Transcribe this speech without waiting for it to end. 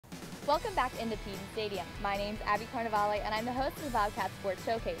Welcome back into Peden Stadium. My name's Abby Carnevale and I'm the host of the Bobcat Sports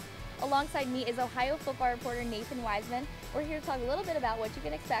Showcase. Alongside me is Ohio football reporter Nathan Wiseman. We're here to talk a little bit about what you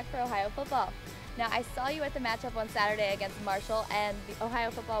can expect for Ohio football. Now, I saw you at the matchup on Saturday against Marshall, and the Ohio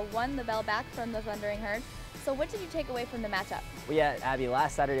football won the bell back from the Thundering Herd. So what did you take away from the matchup? Well, yeah, Abby,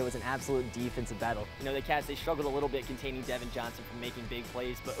 last Saturday was an absolute defensive battle. You know, the Cats, they struggled a little bit containing Devin Johnson from making big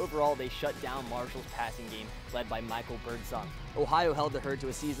plays, but overall they shut down Marshall's passing game, led by Michael Birdsong. Ohio held the Herd to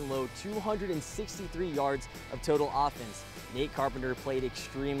a season-low 263 yards of total offense. Nate Carpenter played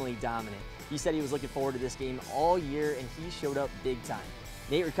extremely dominant. He said he was looking forward to this game all year, and he showed up big time.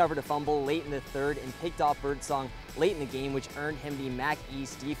 Nate recovered a fumble late in the third and picked off Birdsong late in the game, which earned him the MAC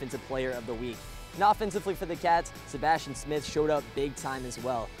East Defensive Player of the Week. And offensively for the Cats, Sebastian Smith showed up big time as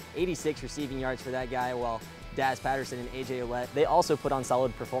well. 86 receiving yards for that guy, while Daz Patterson and AJ Ouellette, they also put on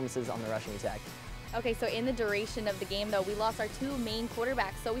solid performances on the rushing attack. Okay, so in the duration of the game, though, we lost our two main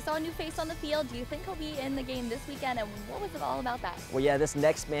quarterbacks. So we saw a new face on the field. Do you think he'll be in the game this weekend, and what was it all about that? Well, yeah, this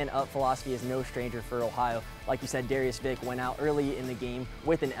next man up philosophy is no stranger for Ohio. Like you said, Darius Vick went out early in the game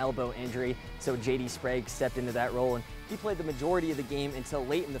with an elbow injury, so J.D. Sprague stepped into that role, and he played the majority of the game until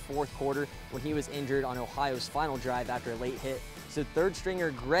late in the fourth quarter when he was injured on Ohio's final drive after a late hit. So third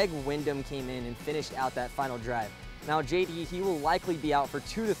stringer Greg Windham came in and finished out that final drive. Now JD, he will likely be out for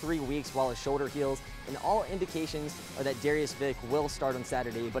 2 to 3 weeks while his shoulder heals, and all indications are that Darius Vick will start on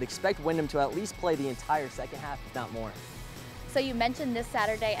Saturday, but expect Windham to at least play the entire second half, if not more. So you mentioned this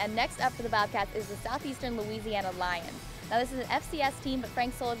Saturday, and next up for the Bobcats is the Southeastern Louisiana Lions. Now this is an FCS team, but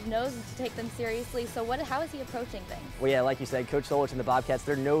Frank Solich knows to take them seriously, so how is he approaching things? Well, yeah, like you said, Coach Solich and the Bobcats,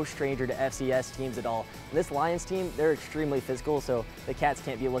 they're no stranger to FCS teams at all. And this Lions team, they're extremely physical, so the Cats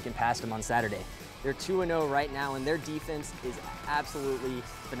can't be looking past them on Saturday. They're 2-0 right now, and their defense is absolutely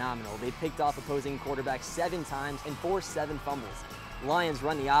phenomenal. They picked off opposing quarterbacks 7 times and forced 7 fumbles. Lions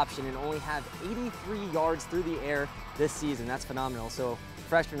run the option and only have 83 yards through the air this season. That's phenomenal. So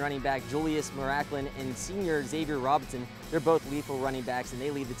freshman running back Julius Maracklin and senior Xavier Robinson, they're both lethal running backs, and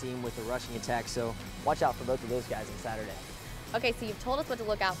they lead the team with the rushing attack. So watch out for both of those guys on Saturday. Okay, so you've told us what to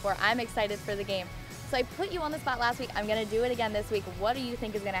look out for. I'm excited for the game. So I put you on the spot last week. I'm going to do it again this week. What do you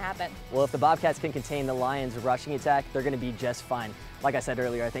think is going to happen? Well, if the Bobcats can contain the Lions' rushing attack, they're going to be just fine. Like I said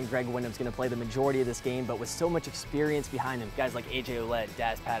earlier, I think Greg Windham's going to play the majority of this game, but with so much experience behind him. Guys like AJ Ouellette,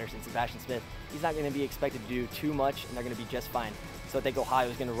 Daz Patterson, Sebastian Smith, he's not going to be expected to do too much, and they're going to be just fine. So I think Ohio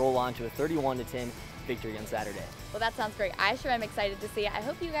is going to roll on to a 31-10 victory on Saturday. Well, that sounds great. I sure am excited to see it. I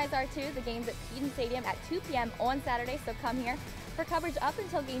hope you guys are too. The game's at Peden Stadium at 2 p.m. on Saturday, so come here. For coverage up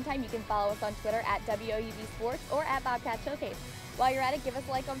until game time, you can follow us on Twitter at WOUB Sports or at Bobcat Showcase. While you're at it, give us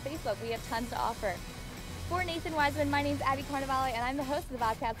a like on Facebook. We have tons to offer. For Nathan Wiseman, my name's Abby Carnevale, and I'm the host of the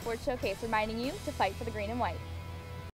Bobcat Sports Showcase, reminding you to fight for the green and white.